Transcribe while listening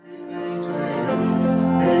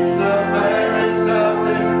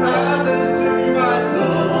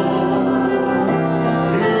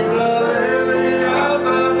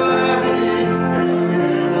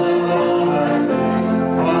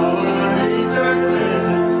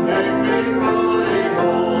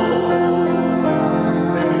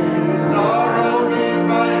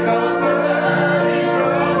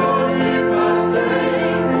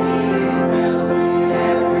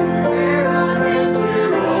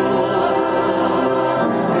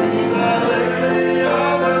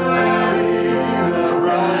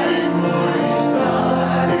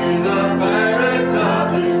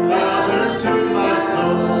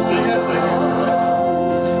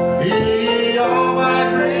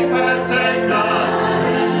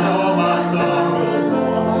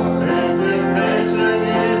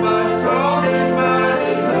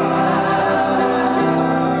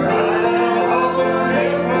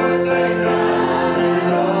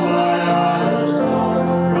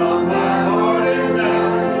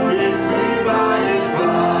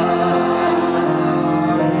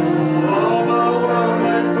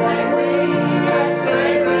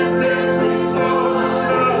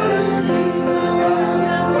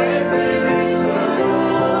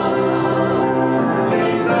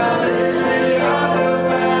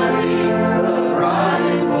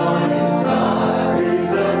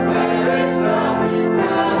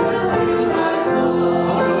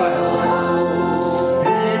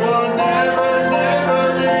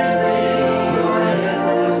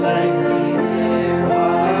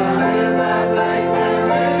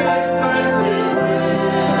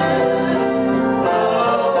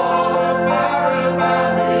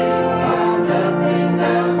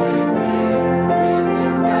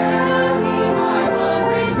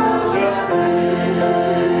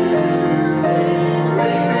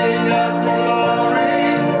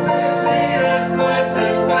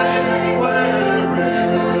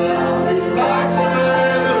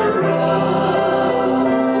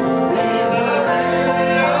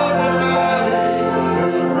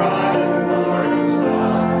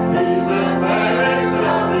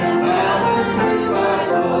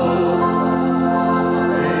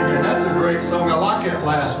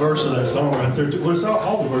of that song right there. Well, it's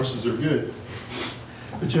all the verses are good.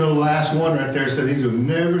 But you know, the last one right there said, He's will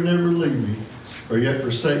never, never leave me or yet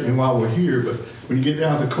forsake me while we're here. But when you get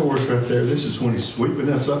down to the chorus right there, this is when He's sweeping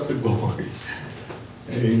us up to glory.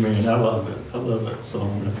 Amen. I love it. I love that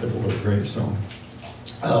song right there. What a great song.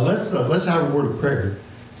 Let's have a word of prayer.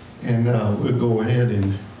 And we'll go ahead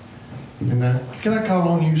and can I call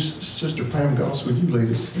on you, Sister Pam Goss? Would you lead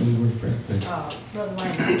us in the word of prayer, please? Brother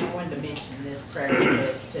Wayne, I wanted to mention this prayer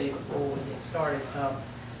request too before we get started.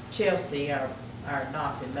 Chelsea, our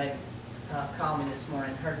doctor, made called me this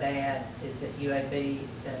morning. Her dad is at UAB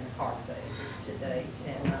and heart failure today,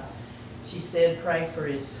 and she said pray for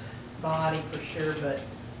his body for sure, but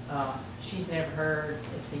she's never heard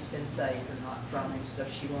if he's been saved or not from him, so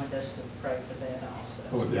she wanted us to pray for that also.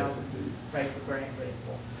 Oh, so y'all would pray for Grant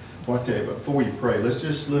Redford. Well, I tell you, before you pray, let's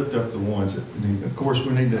just lift up the ones that we need. Of course,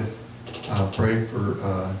 we need to pray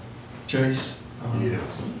for Chase.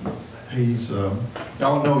 Yes. He's,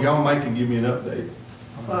 y'all know, y'all might can give me an update.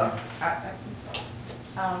 Well,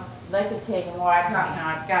 they could take him more.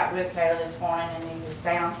 I got with Kayla this morning and he was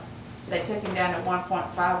down. They took him down to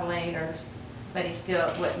 1.5 liters, but he still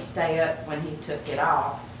wouldn't stay up when he took it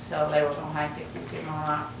off. So they were going to have to keep him on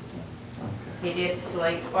oxygen. Okay. He did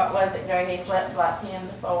sleep. What was it, Greg? He slept like 10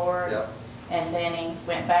 to 4. Yep. And then he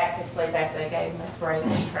went back to sleep after they gave him a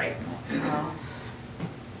breathing treatment.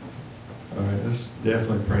 All right, let's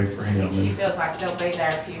definitely pray for him. She feels like they'll be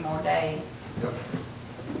there a few more days. Yep.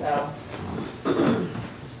 So,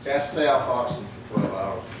 Cast south oxygen for 12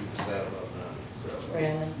 hours, keep us out of 9. So,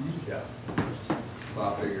 really. yeah. So I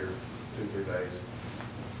figure 2-3 days.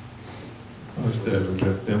 Let's definitely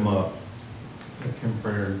lift them up in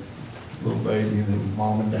prayer. Little baby and then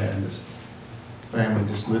mom and dad, this family,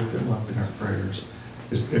 just lift them up in our prayers.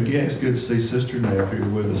 It's good to see Sister Nell here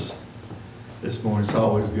with us this morning. It's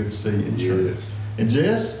always good to see you in church. Yes. And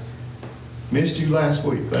Jess, missed you last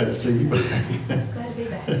week. Glad to see you back. Glad to be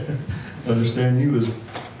back. Understand you was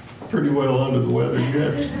pretty well under the weather. You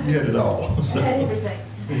had it all. So, I had everything.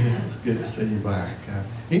 it's good to see you back.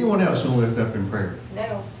 Anyone else want to lift up in prayer?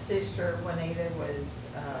 Nettle's sister Juanita was,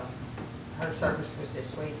 her service was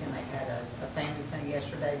this week and they had a family thing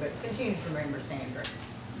yesterday, but continue to remember Sandra.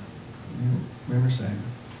 Remember Sandra.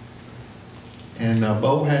 And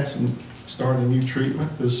Bo had started a new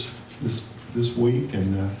treatment this week,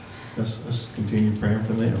 and let's continue praying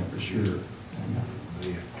for them for sure. And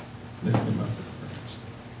lift them up in prayers.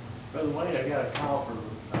 Brother Wayne, I got a call from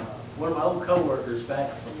one of my old coworkers back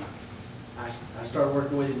from, I started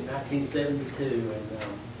working with him in 1972, and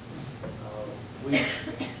we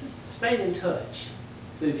stayed in touch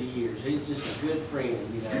through the years. He's just a good friend,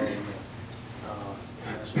 you know. And,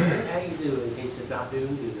 I said, how you doing? He said, not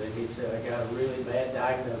doing good. He said, I got a really bad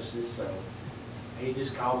diagnosis, so he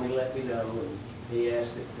just called me and let me know, and he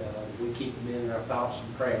asked that we keep him in our thoughts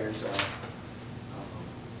and prayers. And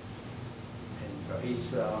so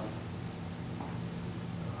he's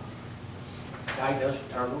diagnosed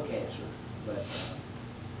with terminal cancer, but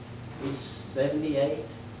he's 78.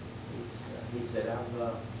 He said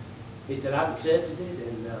I've accepted it,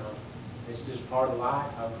 and it's just part of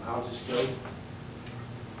life. I'll just go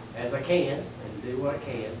as I can and do what I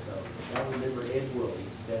can. So I remember Ed Willie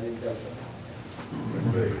down in Dublin.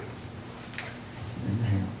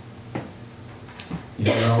 Amen.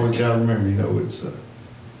 Yeah, we always got to remember, you know, it's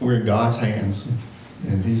we're in God's hands,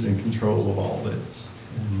 and He's in control of all this.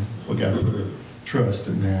 And we got to put trust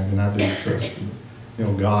in that, and I do trust in, you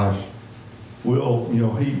know, God will, you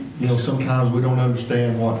know, He, you know, sometimes we don't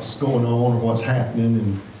understand what's going on or what's happening,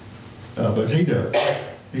 and but He does.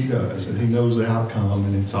 He does, and He knows the outcome,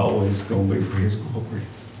 and it's always going to be for His glory.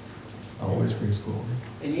 Always for His glory.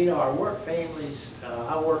 And you know, our work families,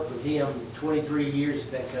 I worked with him 23 years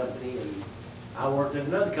at that company, and I worked at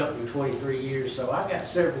another company 23 years, so I've got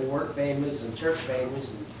several work families and church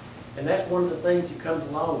families, and that's one of the things that comes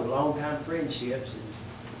along with long-time friendships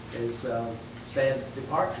is sad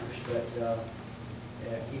departures, but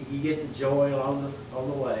you get the joy along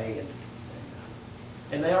the way,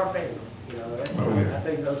 and they are family. You know, I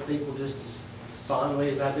think those people just as fondly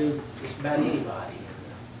as I do just about anybody.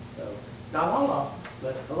 So not all of them,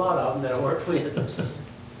 but a lot of them that I work with.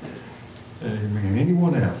 Amen.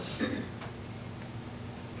 Anyone else?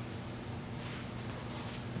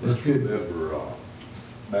 Let's remember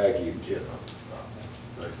Maggie and Ken.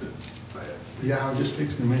 They've been fast. Yeah, I was just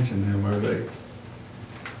fixing to mention them. Are they?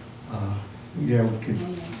 Yeah, we could.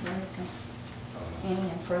 Any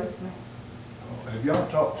improvement? Have y'all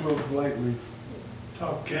talked to them lately?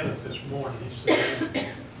 Talked to Kenneth this morning. He said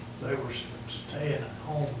they were staying at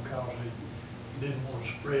home because he didn't want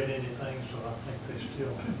to spread anything, so I think they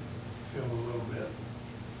still feel a little bit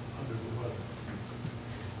under the weather.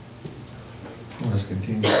 Well, let's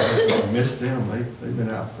continue. I missed them. They've been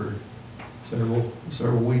out for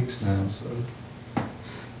several weeks now, so.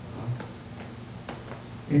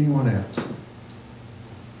 Anyone else?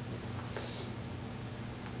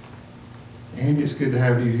 Andy, it's good to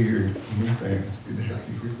have you here. And your family, it's good to have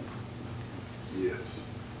you here. Yes.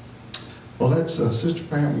 Well, let's, Sister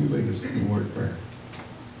Pam, will you lead us in the word of prayer?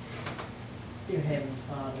 Dear Heavenly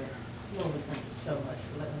Father, Lord, we thank you so much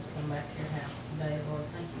for letting us come back to your house today. Lord,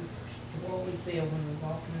 thank you for what we feel when we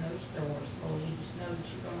walk in those doors. Lord, we just know that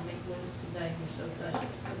you're going to meet with us today. We're so touched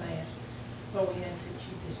for that. Lord, we ask that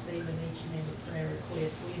you just be with each and every prayer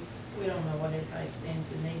request. We don't know what everybody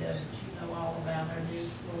stands in need of, but you know all about our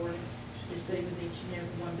needs, Lord. Just be with each and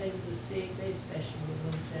every one. Be with the sick, be especially with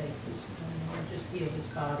little Jace this morning. Lord, just heal his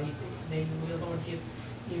body. Be will, Lord, give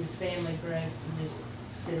his family grace to just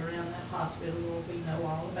sit around that hospital, Lord. We know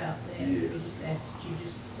all about that. Yes. We just ask that you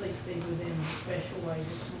just please be with them in a special way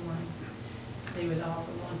this morning. Be with all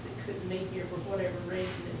the ones that couldn't be here for whatever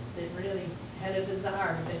reason, that really had a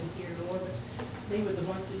desire to be here, Lord. But be with the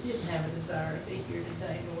ones that didn't have a desire to be here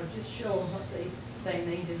today, Lord. Just show them what they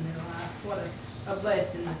need in their life. What a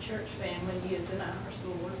blessing the church family is in ours,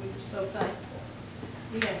 Lord. We're just so thankful.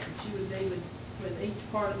 We ask that you would be with each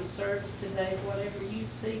part of the service today, whatever you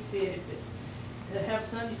see fit. If it's to have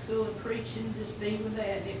Sunday school and preaching, just be with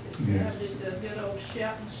that. If it's to have just a good old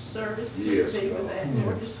shouting service, just be with that,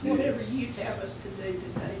 Lord. Just whatever you have us to do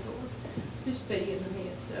today, Lord. Just be in the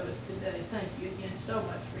midst of us today. Thank you again so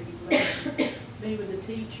much for your blessing. Be with the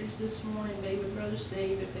teachers this morning. Be with Brother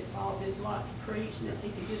Steve. If it falls his lot to preach, that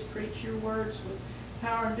he can just preach your words with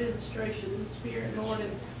power and demonstration of the Spirit, Lord.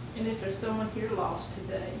 And if there's someone here lost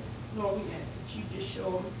today, Lord, we ask that you just show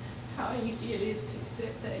them how easy it is to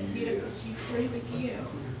accept that gift that you freely give,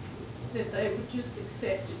 that they would just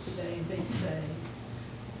accept it today and be saved.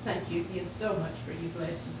 Thank you again so much for your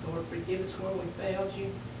blessings, Lord. Forgive us where we failed you,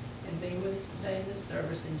 and be with us today in this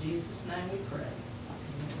service. In Jesus' name we pray.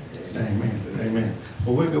 Amen. Amen.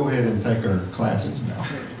 Well, we'll go ahead and take our classes now.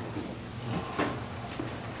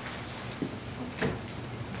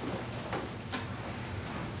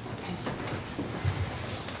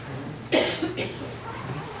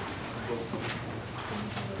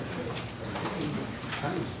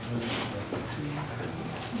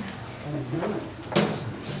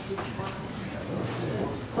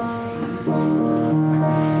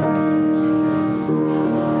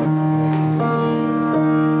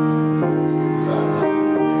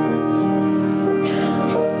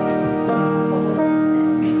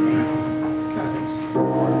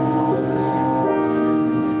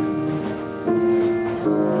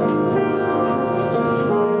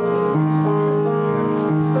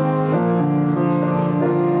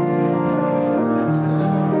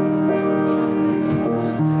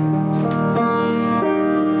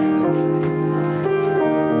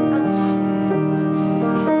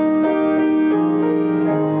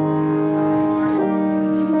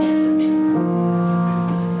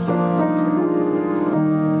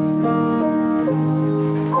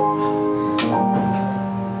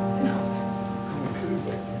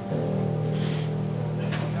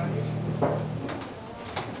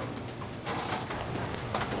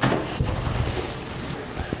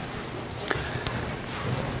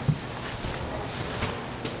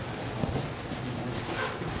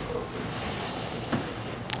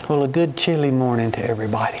 Well, a good chilly morning to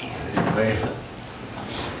everybody. Amen.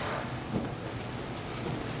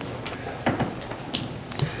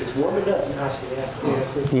 It's warming up nicely after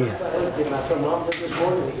this. Yeah. My thermometer this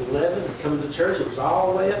morning was 11. Coming to church, it was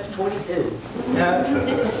all the way up to 22.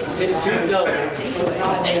 Temperature double.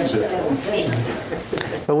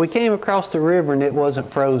 But we came across the river and it wasn't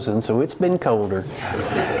frozen, so it's been colder.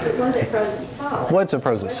 Was it frozen solid? Wasn't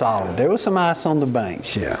frozen solid. There was some ice on the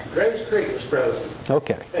banks, yeah. Graves Creek was frozen.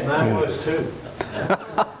 Okay. Mine was too.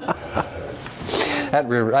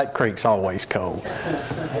 That creek's always cold.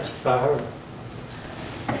 That's what I heard.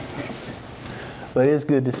 But it's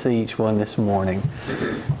good to see each one this morning.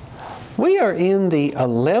 We are in the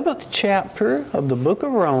 11th chapter of the book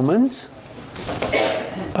of Romans.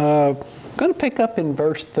 Going to pick up in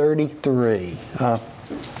verse 33. A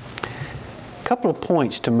couple of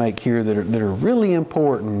points to make here that are really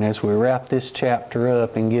important as we wrap this chapter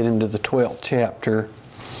up and get into the 12th chapter.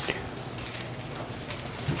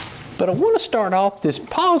 But I want to start off this.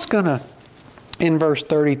 Paul's going to, in verse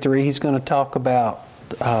 33, he's going to talk about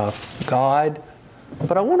God.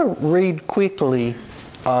 But I want to read quickly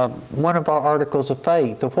one of our articles of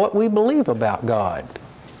faith of what we believe about God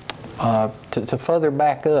to further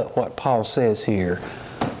back up what Paul says here.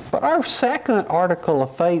 But our second article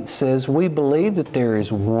of faith says we believe that there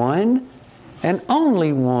is one and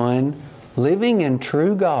only one living and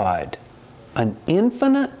true God, an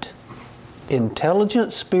infinite,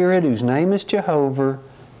 intelligent spirit whose name is Jehovah,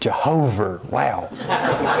 wow.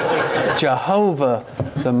 Jehovah,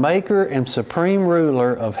 the maker and supreme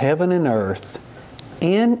ruler of heaven and earth,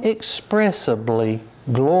 inexpressibly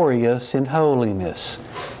glorious in holiness,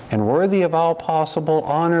 and worthy of all possible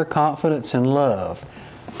honor, confidence, and love,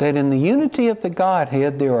 that in the unity of the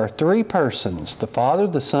Godhead there are three persons, the Father,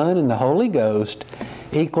 the Son, and the Holy Ghost,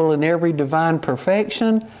 equal in every divine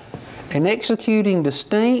perfection, and executing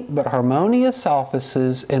distinct but harmonious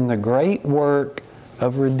offices in the great work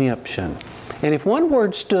of redemption. And if one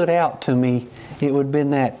word stood out to me, it would have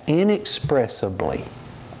been that inexpressibly.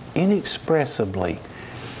 Inexpressibly.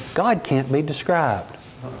 God can't be described.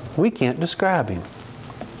 We can't describe Him.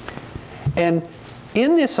 And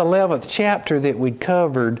in this 11th chapter that we'd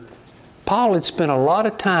covered, Paul had spent a lot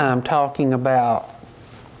of time talking about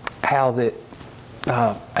how that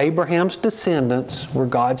Abraham's descendants were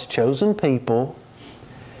God's chosen people,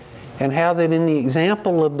 and how that in the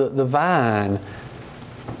example of the vine,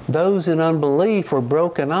 those in unbelief were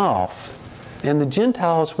broken off, and the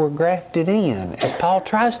Gentiles were grafted in, as Paul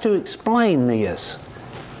tries to explain this.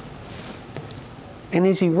 And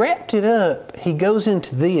as he wrapped it up, he goes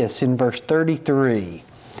into this in verse 33.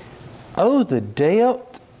 Oh, the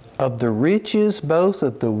depth of the riches both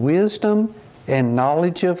of the wisdom and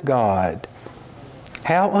knowledge of God!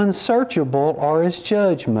 How unsearchable are His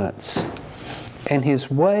judgments, and His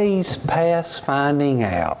ways past finding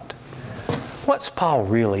out. What's Paul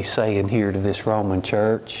really saying here to this Roman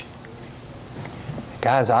church?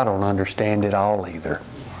 Guys, I don't understand it all either.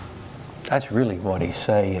 That's really what he's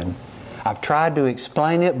saying. I've tried to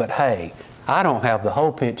explain it, but hey, I don't have the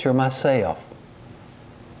whole picture myself.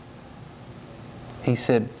 He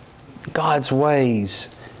said, God's ways,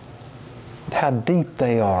 how deep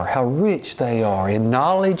they are, how rich they are in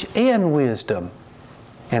knowledge and wisdom.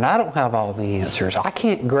 And I don't have all the answers. I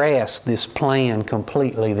can't grasp this plan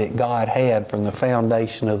completely that God had from the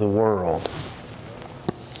foundation of the world.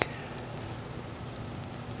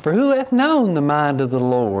 For who hath known the mind of the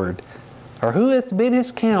Lord? Or who hath been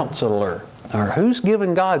His counselor? Or who's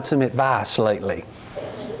given God some advice lately?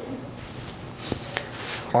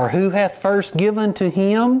 Or who hath first given to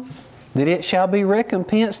Him, that it shall be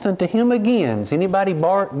recompensed unto Him again? Has anybody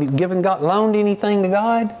loaned anything to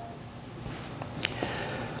God?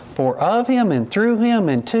 For of Him and through Him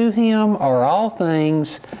and to Him are all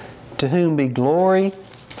things, to whom be glory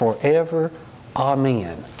forever.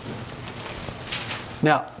 Amen.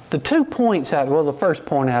 Now, the 2 points the first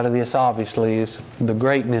point out of this obviously is the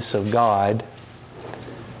greatness of God.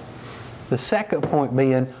 The second point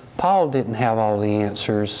being, Paul didn't have all the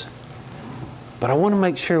answers, but I want to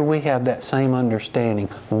make sure we have that same understanding.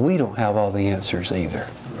 We don't have all the answers either.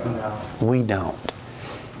 We don't.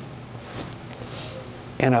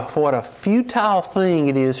 And what a futile thing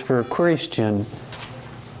it is for a Christian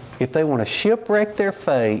if they want to shipwreck their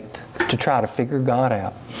faith to try to figure God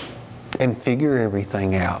out and figure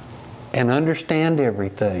everything out and understand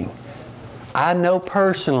everything. I know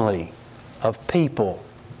personally of people,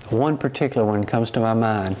 one particular one comes to my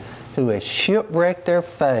mind, who has shipwrecked their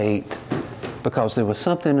faith because there was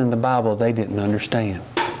something in the Bible they didn't understand.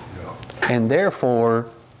 And therefore,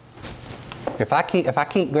 if I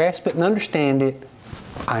can't grasp it and understand it,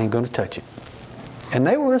 I ain't going to touch it. And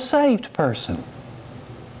they were a saved person.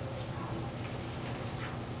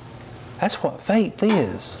 That's what faith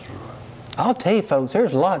is. I'll tell you folks,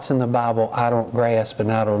 there's lots in the Bible I don't grasp and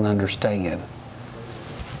I don't understand.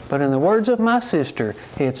 But in the words of my sister,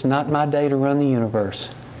 it's not my day to run the universe.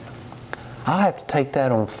 I have to take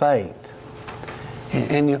that on faith.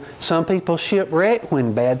 And you know, some people shipwreck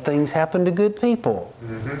when bad things happen to good people.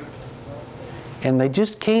 Mm-hmm. And they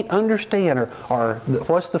just can't understand. Or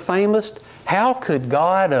what's the famous, how could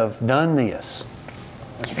God have done this?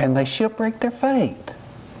 And they shipwreck their faith.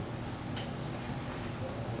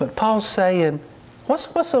 But Paul's saying, what's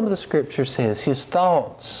some of the Scripture says? His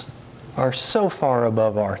thoughts are so far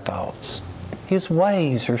above our thoughts. His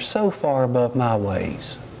ways are so far above my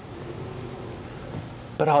ways.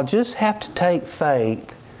 But I'll just have to take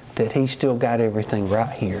faith that He's still got everything right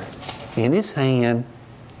here in His hand.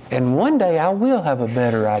 And one day I will have a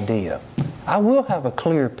better idea. I will have a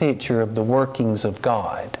clear picture of the workings of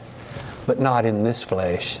God. But not in this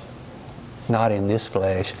flesh. Not in this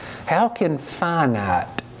flesh. How can finite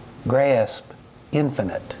grasp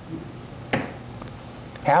infinite?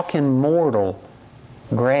 How can mortal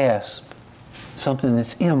grasp something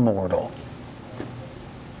that's immortal?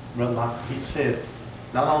 Brother, like he said,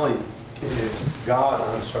 not only is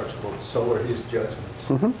God unsearchable, so are his judgments.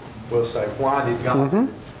 Mhm. We'll say, why did God do Mhm.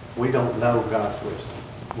 it? We don't know God's wisdom.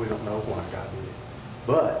 We don't know why God did it.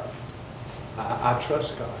 But I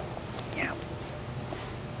trust God. Yeah.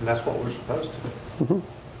 And that's what we're supposed to do. Mhm.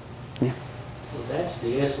 Yeah. Well, that's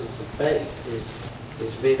the essence of faith,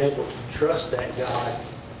 is being able to trust that God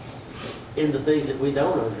in the things that we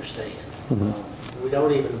don't understand. Mhm. We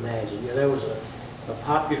don't even imagine. You know, there was a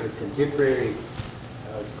popular contemporary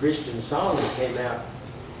Christian song that came out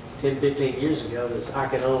 10, 15 years ago that's I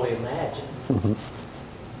Can Only Imagine. Mhm.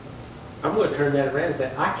 I'm going to turn that around and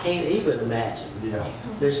say, I can't even imagine. Yeah.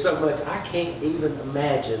 There's so much, I can't even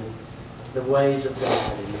imagine the ways of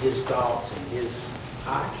God and his thoughts and his,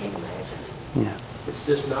 I can't imagine it. Yeah. It's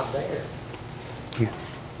just not there Yeah.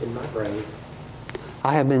 in my brain.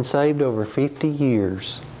 I have been saved over 50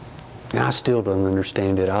 years, and I still don't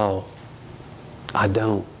understand it all. I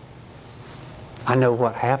don't. I know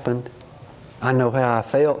what happened. I know how I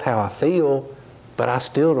felt, how I feel, but I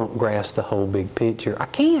still don't grasp the whole big picture. I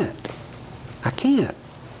can't. I can't.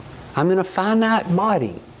 I'm in a finite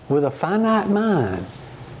body with a finite mind,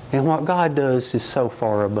 and what God does is so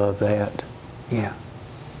far above that. Yeah.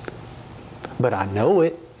 But I know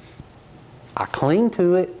it. I cling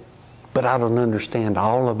to it, but I don't understand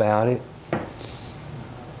all about it.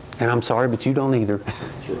 And I'm sorry, but you don't either.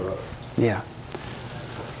 That's right. Yeah.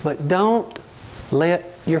 But don't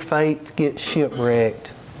let your faith get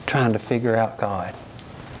shipwrecked trying to figure out God.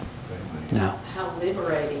 No. How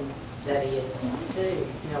liberating that is too.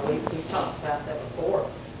 You know, we talked about that before.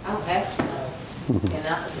 I don't have to know. And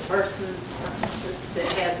the person that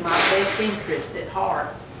has my best interest at heart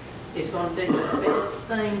is going to do the best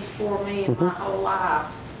things for me in my whole life.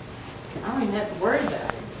 I don't even have to worry about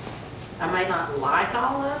it. I may not like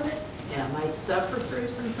all of it, and I may suffer through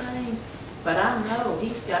some things, but I know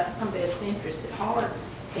he's got my best interest at heart,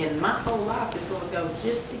 and my whole life is going to go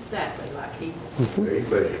just exactly like he wants.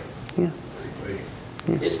 Amen. Yeah.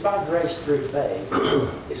 Amen. It's by grace through faith.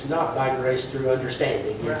 It's not by grace through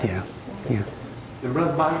understanding. Yeah. Yeah. And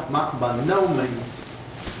Brother Michael, by no means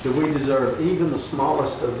do we deserve even the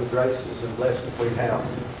smallest of the graces and blessings we have.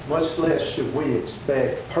 Much less should we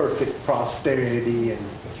expect perfect prosperity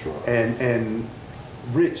That's right. and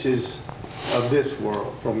riches of this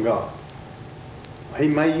world from God. He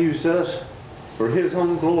may use us for his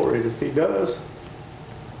own glory. And if he does,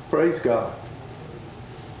 praise God.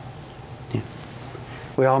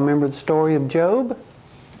 We all remember the story of Job?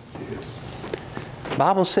 Yes. The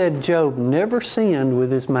Bible said Job never sinned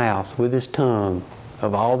with his mouth, with his tongue,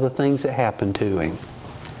 of all the things that happened to him.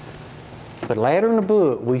 But later in the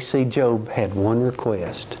book, we see Job had one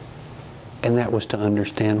request, and that was to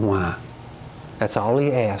understand why. That's all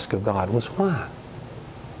he asked of God was why.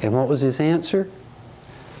 And what was his answer?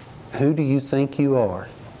 Who do you think you are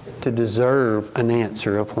to deserve an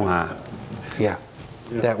answer of why? Yeah,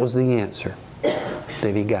 that was the answer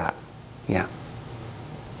that he got. Yeah.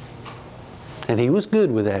 And he was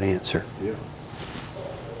good with that answer. Yeah.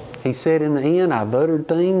 He said in the end, I've uttered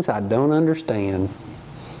things I don't understand.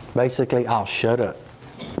 Basically, I'll shut up.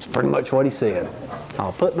 That's pretty much what he said.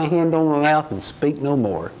 I'll put my hand on my mouth and speak no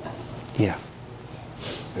more. Yeah.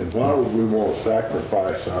 And why would we want to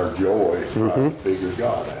sacrifice our joy trying to figure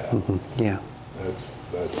God out? Yeah.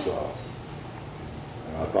 That's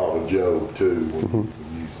I thought of Job too when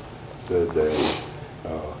you said that.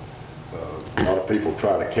 A lot of people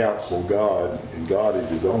try to counsel God, and God is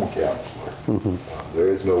his own counselor. There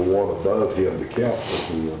is no one above him to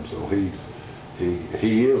counsel him, so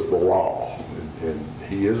he is the law, and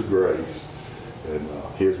he is grace, and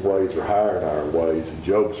his ways are higher than our ways. And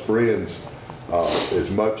Job's friends,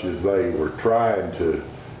 as much as they were trying to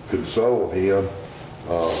console him,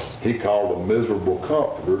 he called them miserable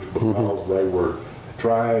comforters because they were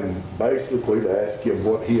trying basically to ask him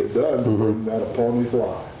what he had done to bring that upon his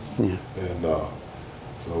life. Yeah. And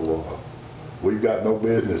so we've got no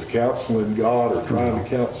business counseling God or trying to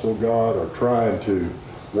counsel God or trying to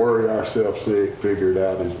worry ourselves sick, figuring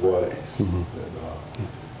out his ways. And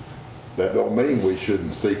that don't mean we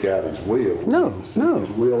shouldn't seek out his will. We No, need to seek no, his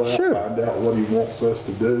will out, sure. find out what he wants us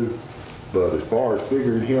to do. But as far as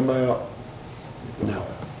figuring him out, No.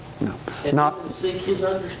 No. And Not. even seek his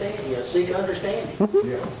understanding, seek understanding.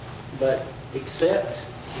 yeah, But accept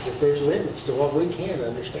that there's limits to what we can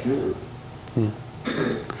understand. sure.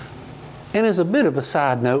 And as a bit of a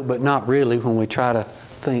side note, but not really when we try to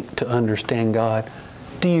think to understand God,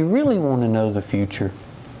 do you really want to know the future?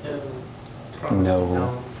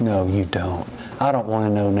 No, you don't. I don't want to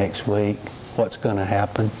know next week what's going to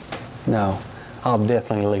happen. No, I'll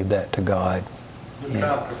definitely leave that to God. We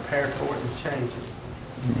try to prepare for it and change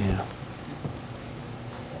it. Yeah.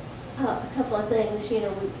 a couple of things. You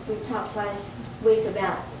know, we talked last week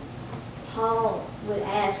about Paul would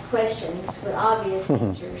ask questions with obvious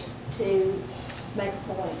answers to make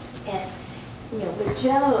a point. And, you know, with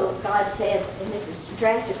Job, God said, and this is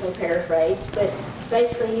drastically paraphrased, but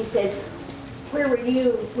basically he said, where were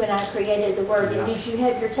you when I created the world? And did you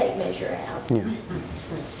have your tape measure out? Yeah.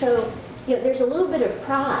 So, you know, there's a little bit of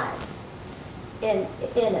pride in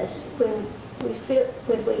us when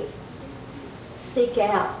we seek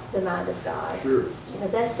out the mind of God. Sure. You know,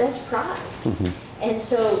 that's pride. And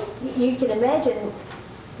so you can imagine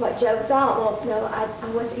what Job thought. Well, no, I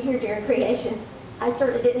wasn't here during creation. I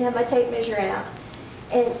certainly didn't have my tape measure out.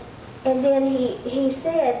 And then he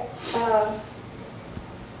said,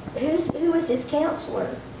 who was his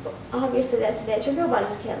counselor? Obviously, that's an answer.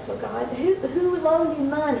 Nobody's counseled God. Who loaned him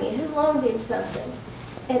money? Who loaned him something?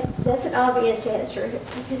 And that's an obvious answer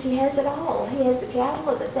because he has it all. He has the cattle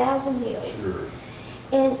of 1,000 hills. Sure.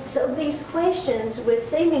 And so these questions with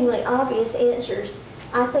seemingly obvious answers,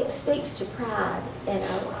 I think, speaks to pride in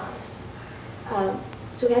our lives.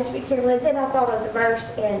 So we have to be careful. And then I thought of the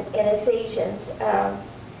verse in Ephesians,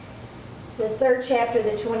 the 3rd chapter,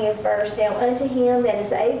 the 20th verse. Now unto him that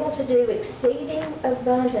is able to do exceeding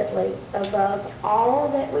abundantly above all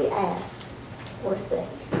that we ask or think.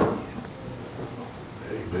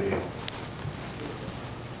 Amen.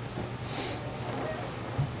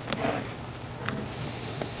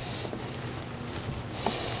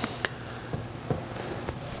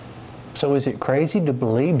 So is it crazy to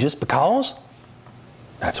believe just because?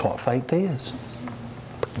 That's what faith is.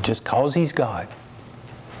 Just because he's God.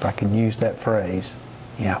 If I could use that phrase.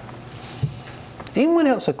 Yeah. Anyone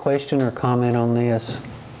else a question or comment on this?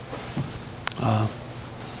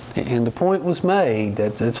 And the point was made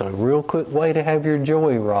that it's a real quick way to have your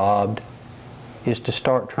joy robbed is to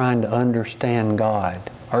start trying to understand God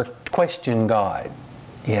or question God.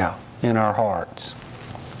 Yeah, in our hearts.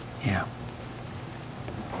 Yeah.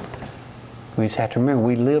 We just have to remember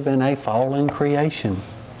we live in a fallen creation.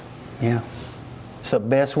 Yeah. It's the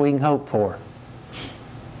best we can hope for.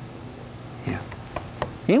 Yeah.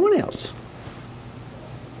 Anyone else?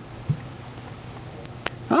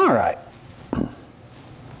 All right.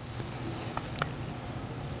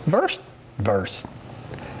 Verse.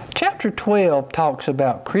 Chapter 12 talks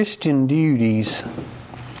about Christian duties,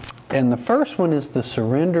 and the first one is the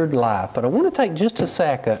surrendered life. But I want to take just a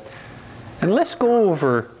second and let's go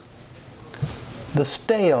over the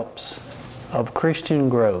steps of Christian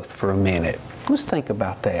growth for a minute. Let's think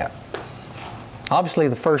about that. Obviously,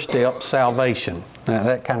 the first step, salvation. Now,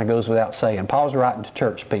 that kind of goes without saying. Paul's writing to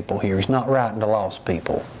church people here. He's not writing to lost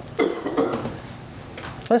people.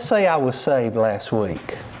 Let's say I was saved last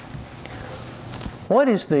week. What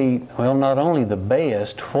is not only the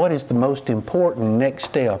best, what is the most important next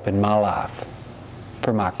step in my life,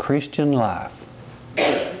 for my Christian life?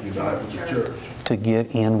 Unite with the church. To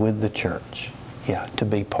get in with the church. Yeah, to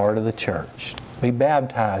be part of the church. Be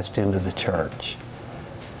baptized into the church.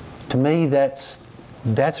 To me, that's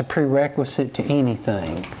a prerequisite to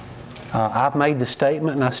anything. I've made the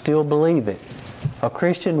statement and I still believe it. A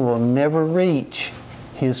Christian will never reach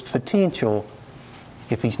his potential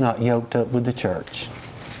if he's not yoked up with the church.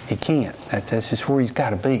 He can't. That's just where he's got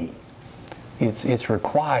to be. It's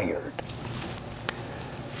required.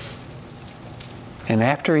 And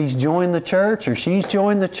after he's joined the church or she's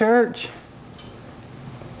joined the church,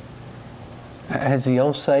 as the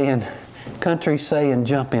old saying, country saying,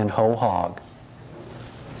 jump in whole hog.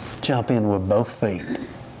 Jump in with both feet.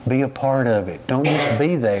 Be a part of it. Don't just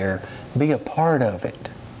be there. Be a part of it.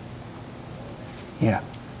 Yeah.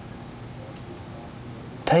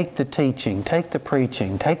 Take the teaching, take the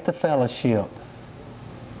preaching, take the fellowship.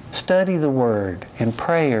 Study the Word and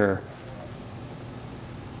prayer.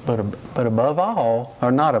 But above all,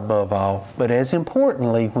 or not above all, but as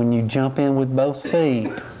importantly, when you jump in with both feet,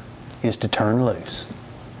 is to turn loose.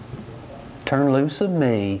 Turn loose of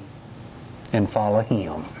me and follow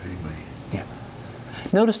Him. Amen. Yeah.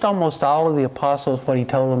 Noticed almost all of the apostles, what He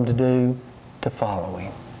told them to do? To follow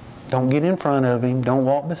Him. Don't get in front of Him. Don't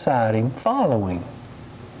walk beside Him. Follow Him.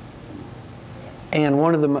 And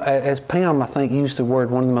one of the, as Pam, I think, used the word,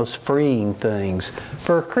 one of the most freeing things.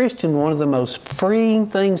 For a Christian, one of the most freeing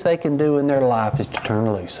things they can do in their life is to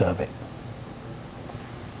turn loose of it.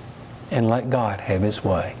 And let God have His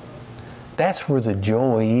way. That's where the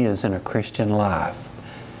joy is in a Christian life.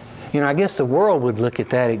 You know, I guess the world would look at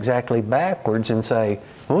that exactly backwards and say,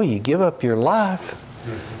 well, you give up your life.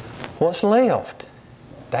 What's left?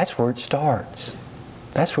 That's where it starts.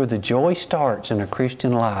 That's where the joy starts in a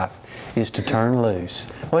Christian life, is to turn loose.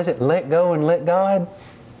 What is it? Let go and let God?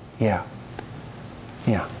 Yeah.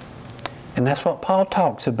 Yeah. And that's what Paul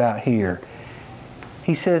talks about here.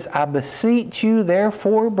 He says, I beseech you,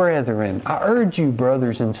 therefore, brethren, I urge you,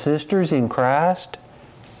 brothers and sisters in Christ,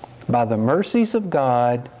 by the mercies of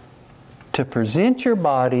God, to present your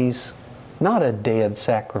bodies, not a dead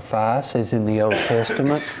sacrifice as in the Old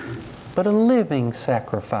Testament, but a living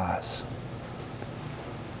sacrifice.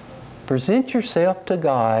 Present yourself to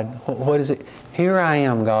God. What is it? Here I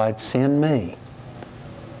am, God, send me.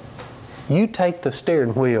 You take the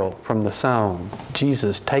steering wheel from the song,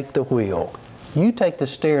 Jesus, take the wheel. You take the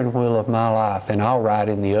steering wheel of my life and I'll ride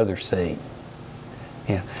in the other seat.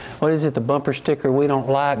 Yeah. What is it, the bumper sticker we don't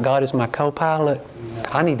like? God is my co-pilot.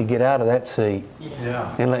 I need to get out of that seat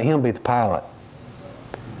and let Him be the pilot.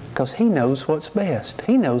 Because He knows what's best.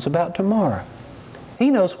 He knows about tomorrow.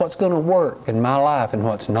 He knows what's going to work in my life and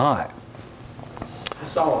what's not. I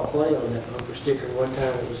saw a play on that bumper sticker one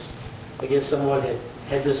time. It was, I guess someone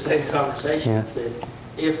had this same conversation and said,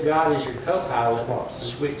 if God is your co-pilot,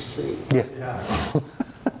 switch seats. Yeah.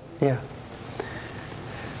 Yeah.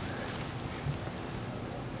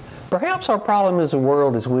 Perhaps our problem as a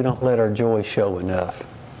world is we don't let our joy show enough.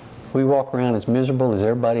 We walk around as miserable as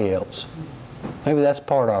everybody else. Maybe that's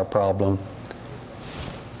part of our problem.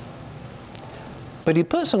 But He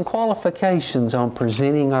put some qualifications on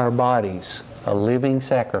presenting our bodies a living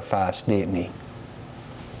sacrifice, didn't He?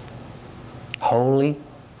 Holy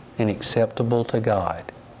and acceptable to God.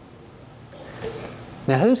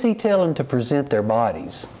 Now, who's He telling to present their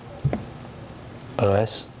bodies?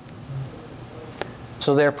 Us.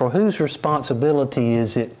 So therefore, whose responsibility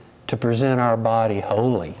is it to present our body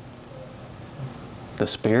holy? The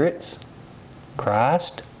Spirit's?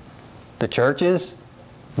 Christ? The church's?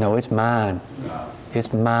 No, it's mine.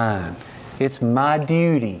 It's mine. It's my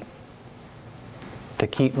duty to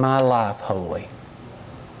keep my life holy.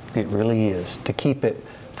 It really is. To keep it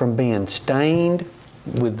from being stained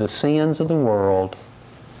with the sins of the world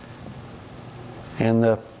and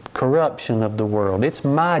the corruption of the world. It's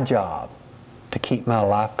my job to keep my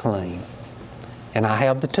life clean. And I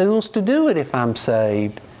have the tools to do it if I'm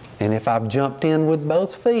saved and if I've jumped in with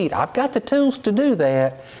both feet. I've got the tools to do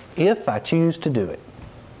that if I choose to do it.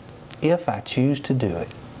 If I choose to do it.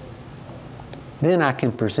 Then I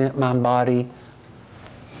can present my body.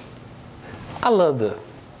 I love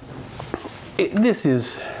this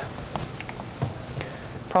is,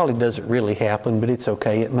 probably doesn't really happen, but it's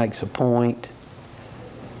okay. It makes a point.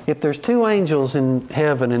 If there's two angels in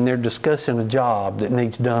heaven and they're discussing a job that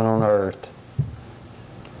needs done on earth,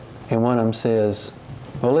 and one of them says,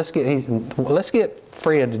 well, let's get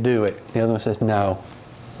Fred to do it. The other one says, no,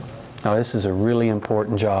 this is a really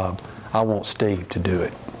important job. I want Steve to do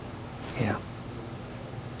it. Yeah.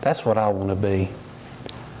 That's what I want to be.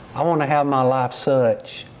 I want to have my life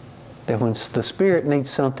such that when the Spirit needs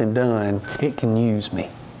something done, it can use me.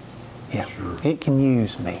 Yeah. Sure. It can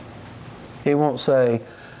use me. It won't say,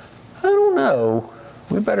 I don't know,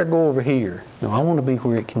 we better go over here. No, I want to be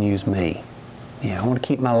where it can use me. Yeah, I want to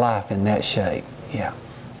keep my life in that shape. Yeah.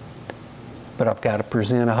 But I've got to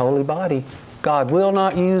present a holy body. God will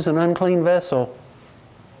not use an unclean vessel.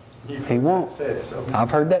 He won't.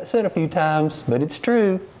 I've heard that said a few times, but it's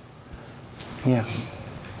true. Yeah.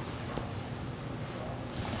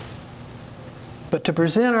 But to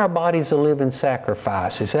present our bodies a living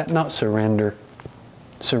sacrifice, is that not surrender?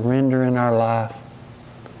 Surrender in our life?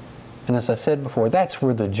 And as I said before, that's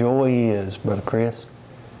where the joy is, Brother Chris.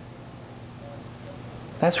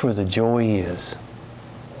 That's where the joy is.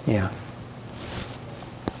 Yeah.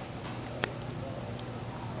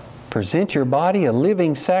 Present your body a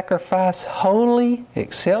living sacrifice, holy,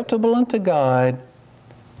 acceptable unto God,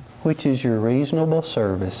 which is your reasonable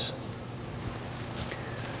service.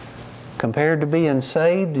 Compared to being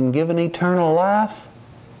saved and given eternal life,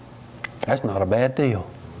 that's not a bad deal.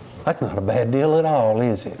 That's not a bad deal at all,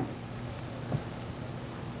 is it?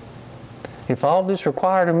 If all that's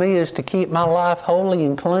required of me is to keep my life holy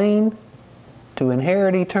and clean, to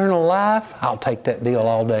inherit eternal life, I'll take that deal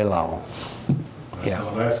all day long. That's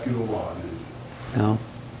not asking a lot, is it? No.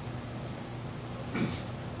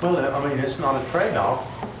 Well, I mean, it's not a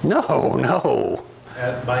trade-off No.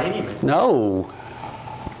 by any means. No.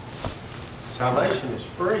 Salvation is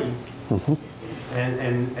free. Mm-hmm.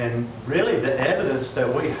 And really the evidence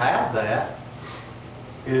that we have that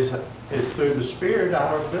is through the Spirit,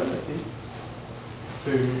 our ability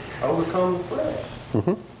to overcome the flesh.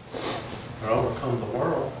 Mm-hmm. Or overcome the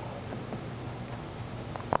world.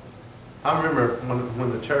 I remember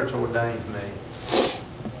when the church ordained me,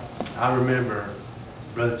 I remember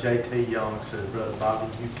Brother J.T. Young said, Brother Bobby,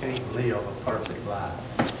 you can't live a perfect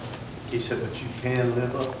life. He said, but you can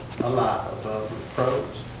live a life above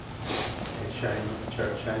reproach and shaming the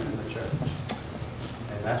church, shaming the church.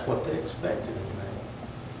 And that's what they expected of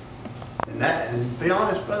me. And to be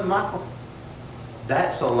honest, Brother Michael,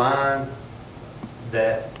 that's a line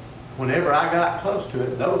that whenever I got close to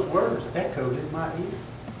it, those words echoed in my ear.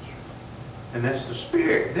 And that's the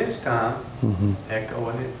Spirit this time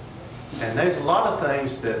echoing it. And there's a lot of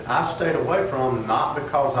things that I stayed away from, not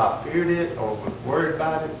because I feared it or was worried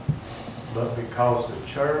about it, but because the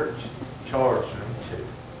church charged me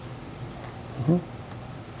to.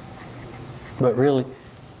 But really,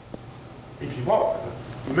 If you walk,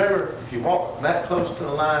 remember, if you walk that close to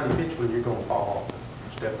the line, eventually you're going to fall off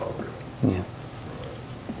and step over it. yeah.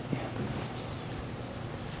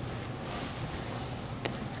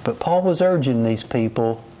 But Paul was urging these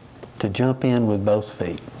people to jump in with both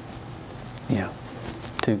feet. Yeah.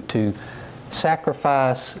 To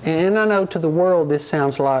sacrifice, and I know to the world this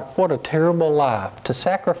sounds like, what a terrible life. To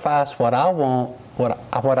sacrifice what I want,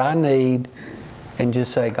 what I need, and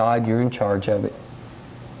just say, God, you're in charge of it.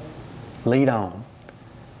 Lead on.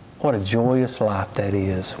 What a joyous life that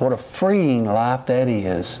is. What a freeing life that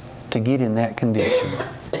is to get in that condition.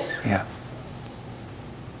 Yeah.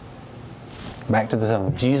 Back to the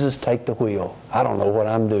song, Jesus, take the wheel. I don't know what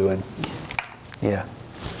I'm doing. Yeah.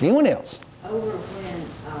 Anyone else? Over when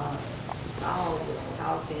Saul was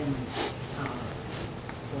talking,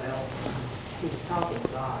 he was talking to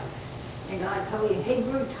God, and God told him he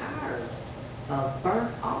grew tired of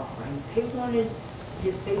burnt offerings. He wanted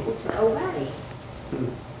his people to obey.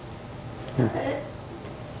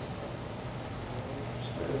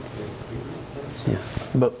 Yeah.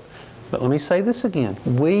 But let me say this again.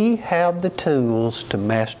 We have the tools to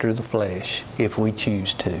master the flesh if we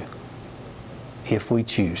choose to. If we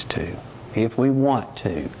choose to. If we want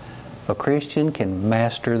to. A Christian can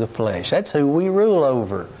master the flesh. That's who we rule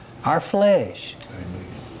over. Our flesh. Amen.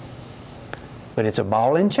 But it's a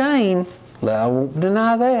ball and chain. I won't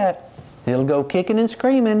deny that. It'll go kicking and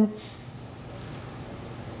screaming.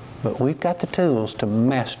 But we've got the tools to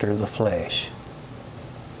master the flesh.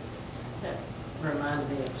 That reminded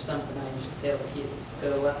me of something I used to tell the kids at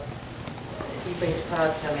school. You'd be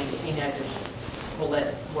surprised how many teenagers will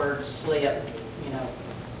let words slip,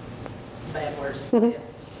 bad words slip.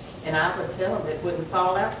 And I would tell them it wouldn't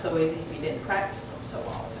fall out so easy if you didn't practice them so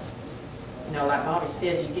often. Like Bobby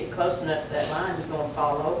said, you get close enough to that line, you're going to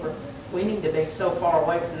fall over. We need to be so far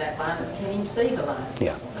away from that line that we can't even see the line.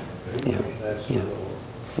 Yeah. Yeah. That's Yeah. the Lord.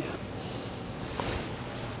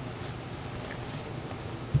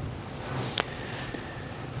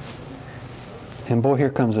 And boy, here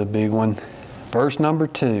comes a big one. Verse number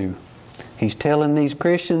 2. He's telling these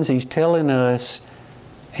Christians, he's telling us,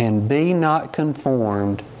 and be not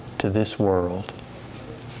conformed to this world.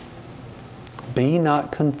 Be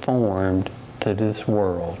not conformed to this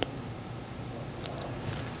world.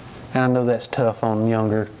 And I know that's tough on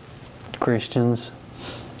younger Christians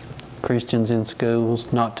in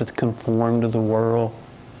schools, not to conform to the world.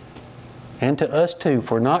 And to us too,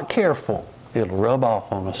 if we're not careful, it'll rub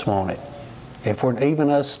off on us, won't it? If we're, even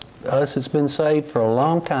us that's been saved for a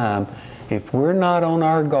long time, if we're not on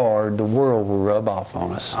our guard, the world will rub off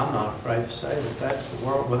on us. I'm not afraid to say that that's the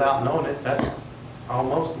world, without knowing it, that's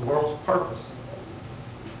almost the world's purpose,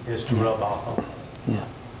 is to rub off on us. Yeah.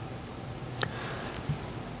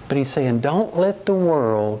 But he's saying, don't let the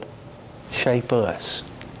world shape us.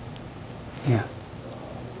 Yeah.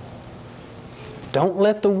 Don't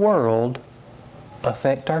let the world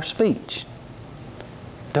affect our speech.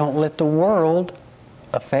 Don't let the world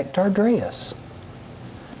affect our dress.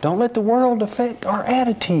 Don't let the world affect our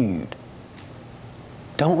attitude.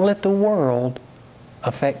 Don't let the world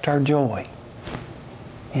affect our joy.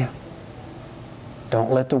 Yeah.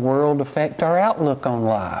 Don't let the world affect our outlook on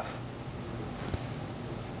life.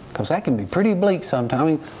 Because that can be pretty bleak sometimes. I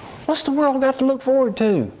mean, what's the world got to look forward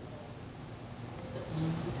to?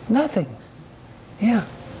 Nothing. Yeah.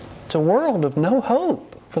 It's a world of no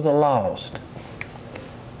hope for the lost.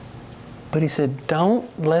 But he said,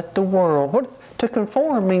 don't let the world, to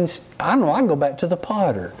conform means, I can go back to the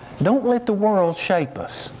potter. Don't let the world shape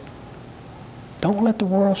us. Don't let the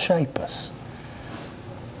world shape us.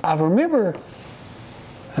 I remember,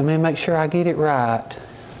 let me make sure I get it right.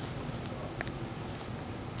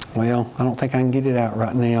 Well, I don't think I can get it out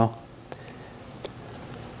right now.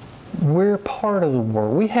 We're part of the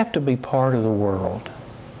world. We have to be part of the world.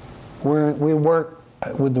 We work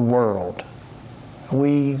with the world.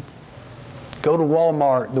 We go to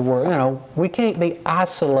Walmart, the world. We can't be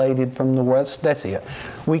isolated from the world. That's it.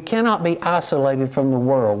 We cannot be isolated from the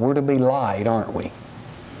world. We're to be light, aren't we?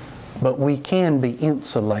 But we can be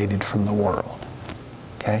insulated from the world.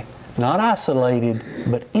 Okay? Not isolated,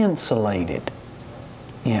 but insulated.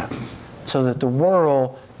 Yeah. so that the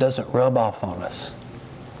world doesn't rub off on us.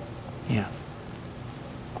 Yeah.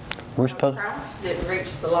 We're supposed. Christ didn't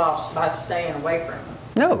reach the lost by staying away from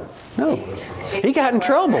them. No. He got in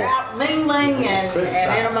trouble. Out mingling and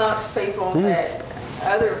in amongst people that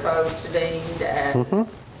other folks deemed as,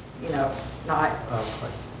 you know, not,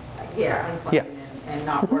 unclean and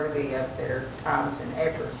not worthy of their times and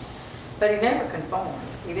efforts. But he never conformed.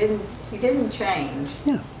 He didn't change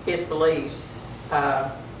his beliefs,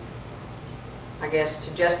 I guess,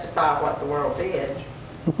 to justify what the world did,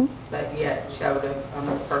 but yet showed a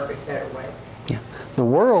more perfect, better way. Yeah. The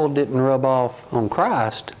world didn't rub off on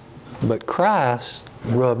Christ, but Christ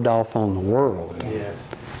rubbed off on the world. Yes.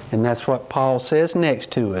 And that's what Paul says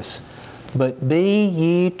next to us. But be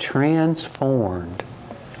ye transformed.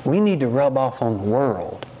 We need to rub off on the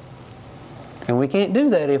world. And we can't do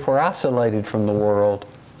that if we're isolated from the world.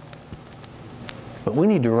 But we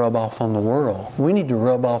need to rub off on the world. We need to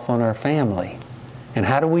rub off on our family. And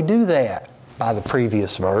how do we do that? By the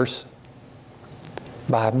previous verse.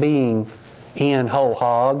 By being in whole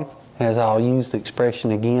hog, as I'll use the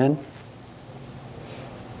expression again.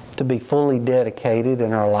 To be fully dedicated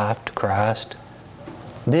in our life to Christ.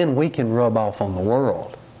 Then we can rub off on the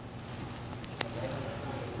world.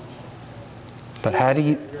 But how do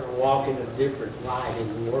you... You're going to walk in a different light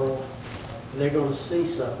in the world, and they're going to see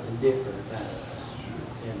something different about us.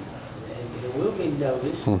 And we'll be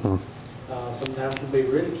noticed. Sometimes we'll be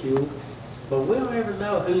ridiculed, but we don't ever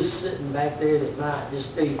know who's sitting back there that might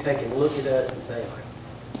just be taking a look at us and saying,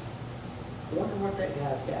 I wonder what that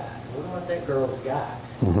guy's got. I wonder what that girl's got.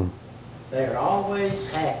 They're always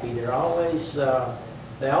happy. They're always,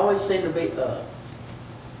 they always seem to be up.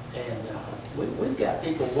 And we've got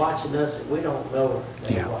people watching us that we don't know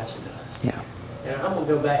they're watching us. Yeah. And I'm going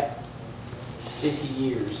to go back 50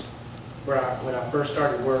 years when I first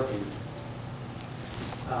started working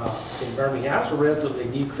in Birmingham. I was a relatively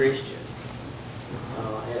new Christian.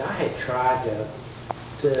 And I had tried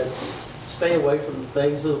to stay away from the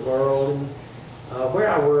things of the world. And where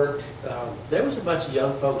I worked, there was a bunch of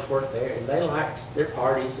young folks worked there, and they liked their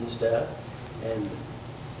parties and stuff. And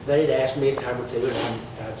they'd ask me a time or two, and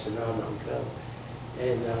I'd say, no, I'm not going to come.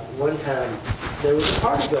 And one time, there was a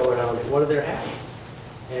party going on at one of their houses.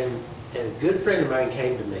 And a good friend of mine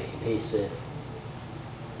came to me, and he said,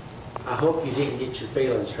 I hope you didn't get your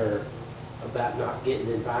feelings hurt about not getting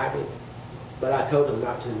invited. But I told them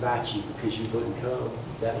not to invite you because you wouldn't come.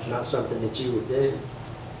 That was not something that you would do.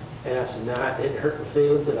 And I said, no, it didn't hurt my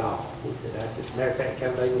feelings at all. He said, as a matter of fact, it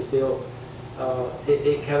kind of made me feel,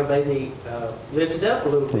 it kind of made me lifted up a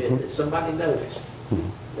little bit that somebody noticed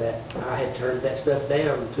that I had turned that stuff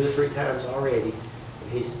down 2 or 3 times already.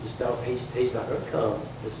 And he said, just don't, he's not going to come.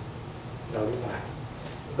 Just don't invite him.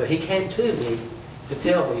 But he came to me to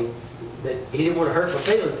tell me that he didn't want to hurt my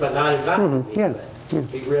feelings by not inviting me.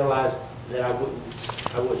 But he realized that I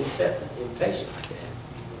wouldn't accept an invitation like that.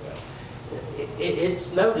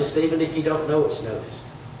 It's noticed even if you don't know it's noticed.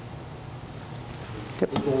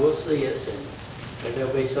 People will see us, and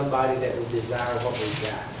there'll be somebody that will desire what we've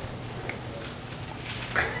got.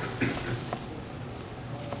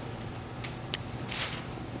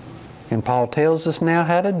 And Paul tells us now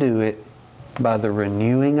how to do it by the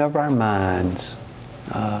renewing of our minds.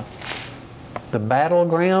 The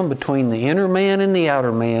battleground between the inner man and the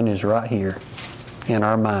outer man is right here in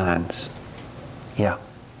our minds. Yeah.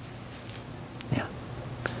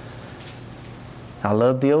 I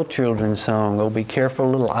love the old children's song, oh, be careful,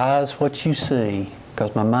 little eyes, what you see,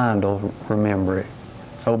 because my mind will remember it.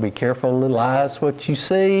 Oh, be careful, little eyes, what you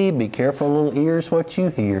see, be careful, little ears, what you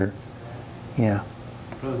hear. Yeah.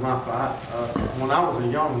 Brother Michael, when I was a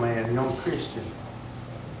young man, a young Christian,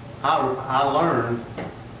 I learned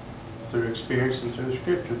through experience and through the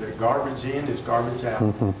Scripture that garbage in is garbage out.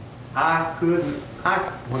 When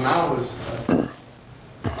I was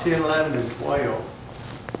 10, 11, and 12,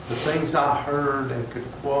 the things I heard and could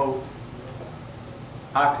quote,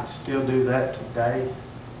 I could still do that today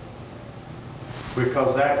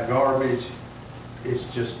because that garbage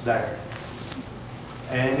is just there.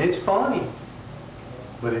 And it's funny,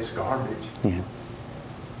 but it's garbage. Yeah.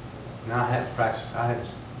 And I had to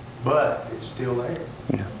practice, but it's still there.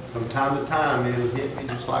 Yeah. From time to time, it'll hit me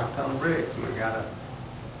just like a ton of bricks, and I gotta,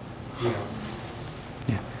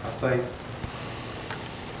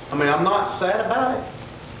 I'm not sad about it,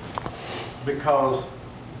 because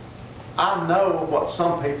I know what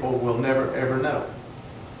some people will never ever know.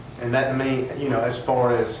 And that means, as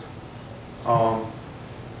far as, I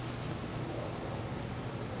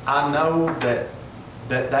know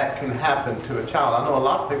that can happen to a child. I know a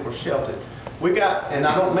lot of people are sheltered. And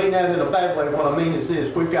I don't mean that in a bad way, what I mean is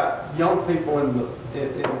this, we've got young people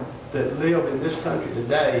that live in this country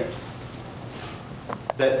today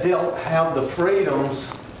that don't have the freedoms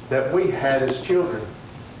that we had as children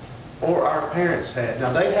or our parents had.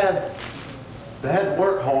 Now, they had to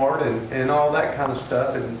work hard and all that kind of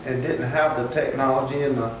stuff and didn't have the technology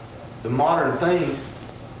and the modern things,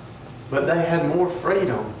 but they had more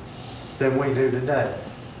freedom than we do today.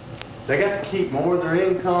 They got to keep more of their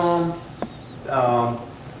income.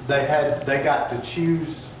 They got to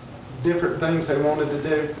choose different things they wanted to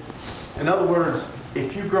do. In other words,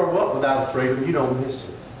 if you grow up without freedom, you don't miss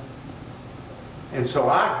it. And so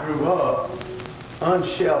I grew up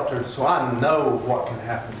unsheltered, so I know what can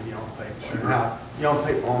happen to young people and how young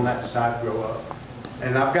people on that side grow up.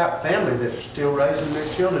 And I've got family that's still raising their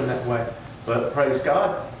children that way. But praise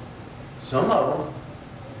God, some of them,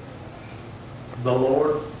 the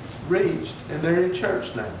Lord reached, and they're in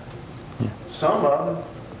church now. Some of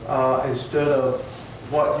them, instead of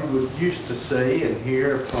what you would used to see and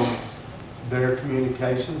hear from their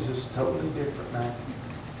communications, is totally different now.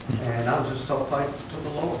 And I'm just so thankful to the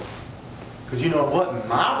Lord. Because it wasn't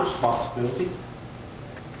my responsibility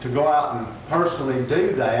to go out and personally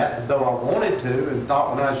do that, though I wanted to and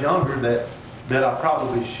thought when I was younger that I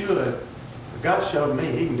probably should. But God showed me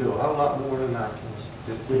He can do a whole lot more than I can.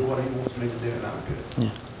 Just do what He wants me to do, and I'm good.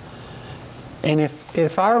 Yeah. And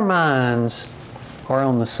if our minds are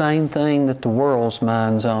on the same thing that the world's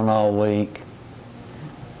mind's on all week,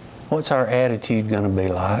 what's our attitude going to be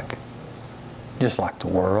like? Just like the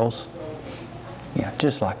world's. Yeah,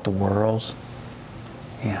 just like the world's.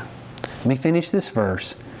 Yeah. Let me finish this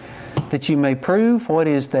verse. That you may prove what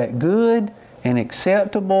is that good and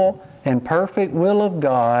acceptable and perfect will of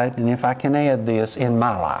God, and if I can add this, in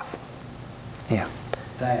my life. Yeah.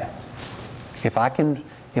 That.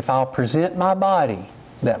 If I'll present my body,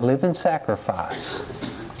 that living sacrifice,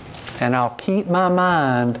 and I'll keep my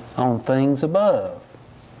mind on things above,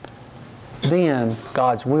 then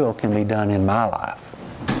God's will can be done in my life.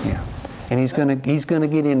 Yeah. And He's going to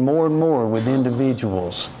get in more and more with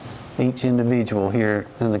individuals, each individual here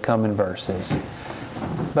in the coming verses.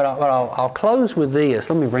 But I'll close with this.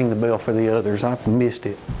 Let me ring the bell for the others. I've missed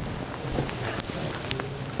it.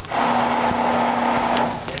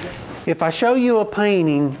 If I show you a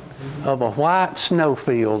painting of a white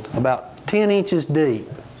snowfield about 10 inches deep,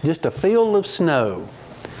 just a field of snow,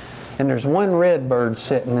 and there's one red bird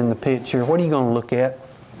sitting in the picture, what are you going to look at?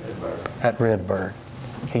 Redbird. That red bird.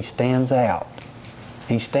 He stands out.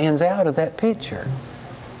 He stands out of that picture.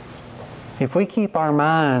 If we keep our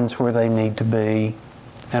minds where they need to be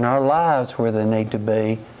and our lives where they need to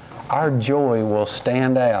be, our joy will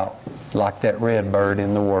stand out like that red bird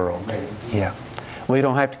in the world. Yeah. We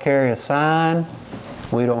don't have to carry a sign.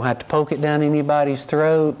 We don't have to poke it down anybody's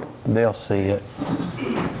throat. They'll see it.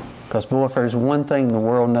 Because, boy, if there's one thing the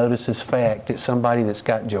world notices fact, it's somebody that's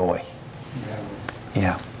got joy.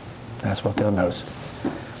 Yeah. That's what they'll notice.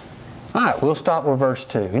 All right, we'll stop with verse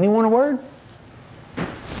 2. Anyone a word?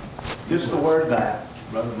 Just the word that,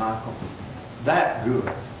 Brother Michael. That good.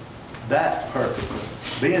 That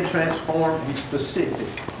perfect. Being transformed, He's specific.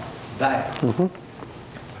 That. Mm-hmm.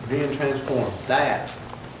 Being transformed. That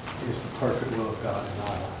is the perfect will of God in our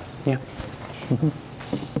lives. Yeah.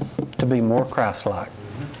 Mm-hmm. To be more Christ-like.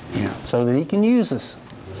 Mm-hmm. Yeah. So that He can use us.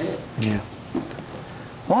 Yeah.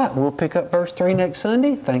 All right, we'll pick up verse 3 next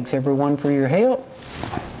Sunday. Thanks everyone for your help.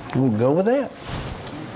 We'll go with that.